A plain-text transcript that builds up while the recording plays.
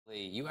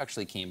You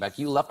actually came back.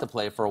 You left the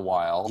play for a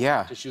while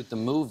to shoot the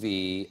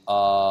movie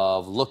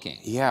of Looking.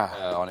 For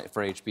HBO.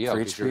 For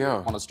HBO. You're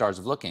one of the stars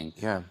of Looking.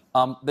 Yeah.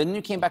 Then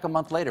you came back a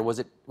month later. Was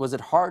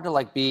it hard to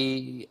like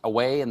be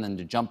away and then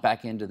to jump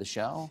back into the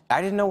show?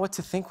 I didn't know what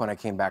to think when I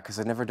came back because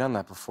I'd never done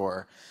that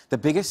before. The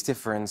biggest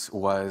difference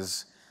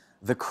was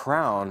the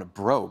crown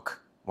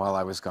broke while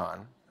I was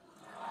gone.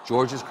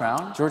 George's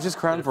crown? George's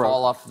crown Did it broke.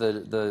 fall off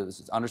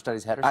the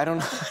understudy's head or something? I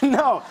don't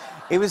know.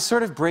 It was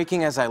sort of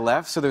breaking as I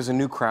left, so there's a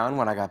new crown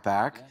when I got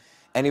back. Yeah.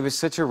 And it was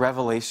such a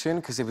revelation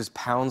because it was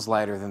pounds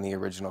lighter than the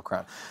original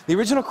crown. The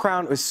original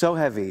crown was so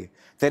heavy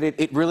that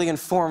it really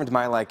informed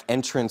my like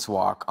entrance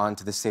walk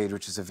onto the stage,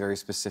 which is a very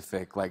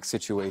specific like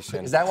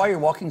situation. Is that why you're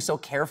walking so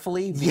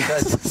carefully?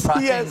 Because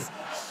trying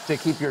to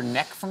keep your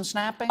neck from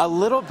snapping? A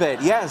little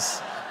bit,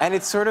 yes. And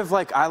it's sort of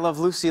like I Love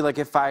Lucy, like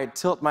if I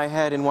tilt my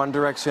head in one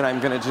direction, I'm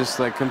gonna just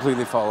like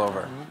completely fall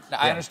over. Now,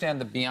 I understand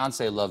that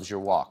Beyonce loves your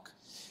walk.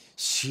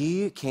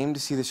 She came to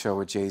see the show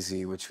with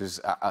Jay-Z, which was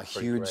a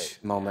huge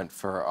moment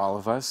for all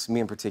of us. Me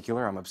in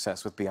particular, I'm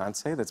obsessed with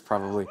Beyonce. That's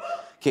probably,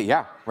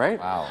 yeah, right?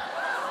 Wow.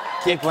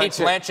 Kate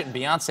Blanchett and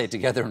Beyonce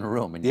together in a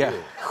room, and you.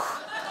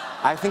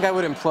 I think I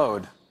would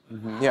implode.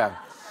 Yeah.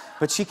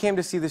 But she came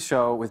to see the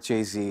show with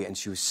Jay-Z, and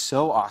she was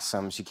so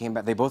awesome. She came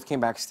back. They both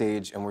came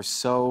backstage, and were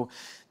so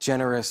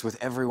generous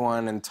with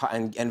everyone,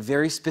 and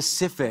very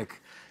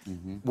specific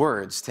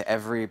words to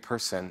every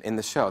person in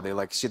the show. They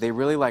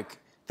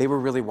were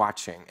really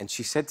watching. And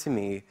she said to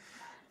me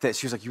that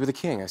she was like, "You were the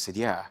king." I said,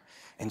 "Yeah."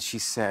 And she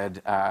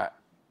said, "I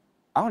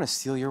want to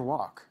steal your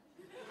walk."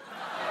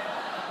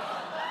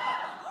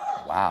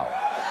 Wow.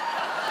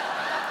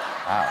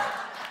 Wow.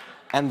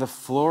 And the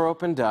floor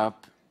opened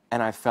up,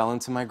 and I fell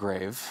into my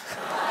grave.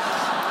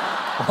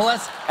 Well,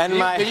 can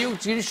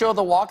you show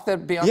the walk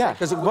that Beyonce? Yeah.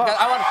 Because I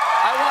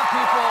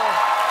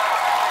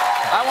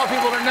want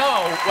people to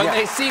know when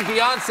they see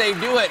Beyonce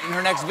do it in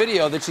her next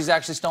video that she's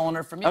actually stolen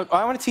it from you.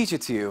 I want to teach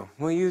it to you.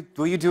 Will you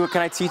do it?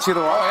 Can I teach you the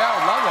walk? Oh yeah, I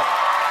would love it.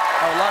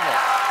 I would love it.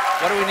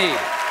 What do we need?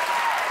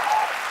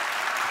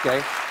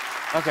 Okay.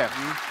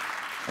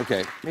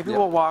 Okay. Maybe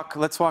we'll walk.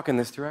 Let's walk in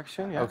this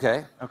direction. Yeah.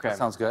 Okay. Okay.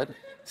 Sounds good.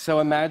 So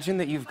imagine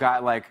that you've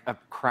got like a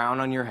crown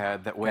on your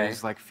head that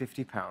weighs like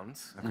 50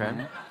 pounds.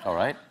 Okay. All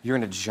right. You're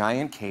in a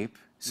giant cape,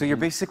 so you're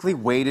basically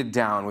weighted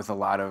down with a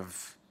lot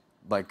of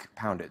like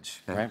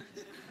poundage, right?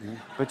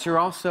 But you're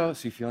also.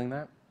 So you feeling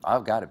that?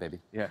 I've got it,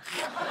 baby. Yeah.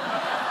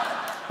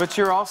 But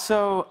you're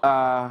also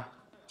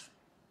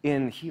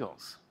in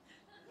heels.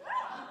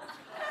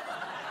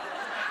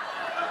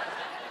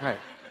 Right.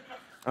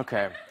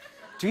 Okay.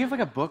 Do you have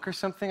like a book or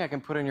something I can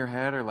put in your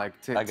head or like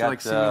to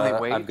like simulate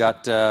weight? I've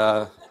got.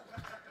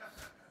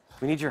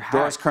 We need your hat.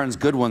 Doris Kearns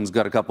Goodwin's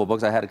got a couple of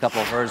books. I had a couple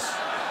of hers.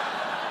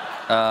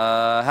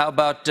 How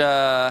about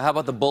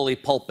The Bully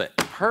Pulpit?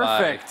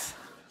 Perfect.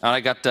 And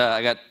I got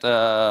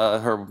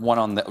her one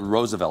on the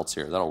Roosevelt's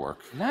here. That'll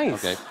work.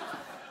 Nice. Okay.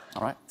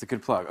 All right. It's a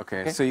good plug.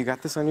 Okay. So you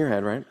got this on your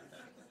head, right?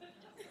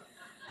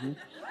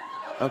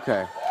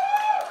 Okay.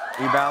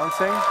 Are you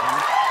balancing?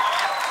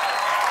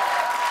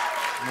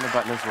 I'm gonna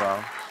button as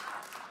well.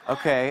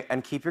 Okay,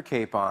 and keep your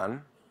cape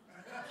on.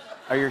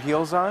 Are your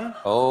heels on?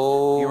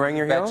 Oh, you wearing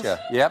your heels?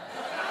 Yep.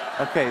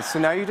 Okay, so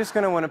now you're just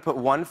gonna want to put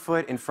one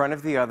foot in front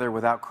of the other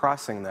without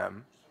crossing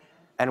them,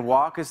 and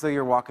walk as though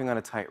you're walking on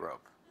a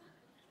tightrope.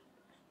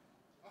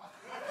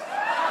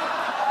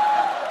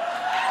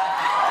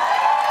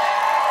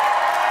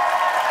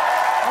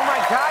 Oh my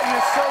God,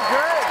 you're so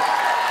good!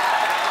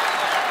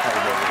 Hi,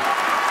 baby.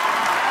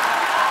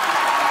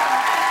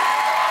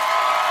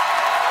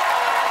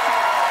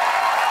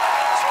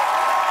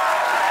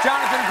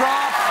 Jonathan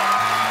Groff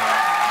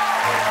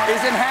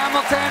is in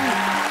Hamilton,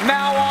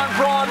 now on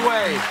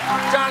Broadway.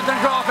 Jonathan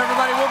Groff,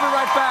 everybody, we'll be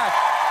right back.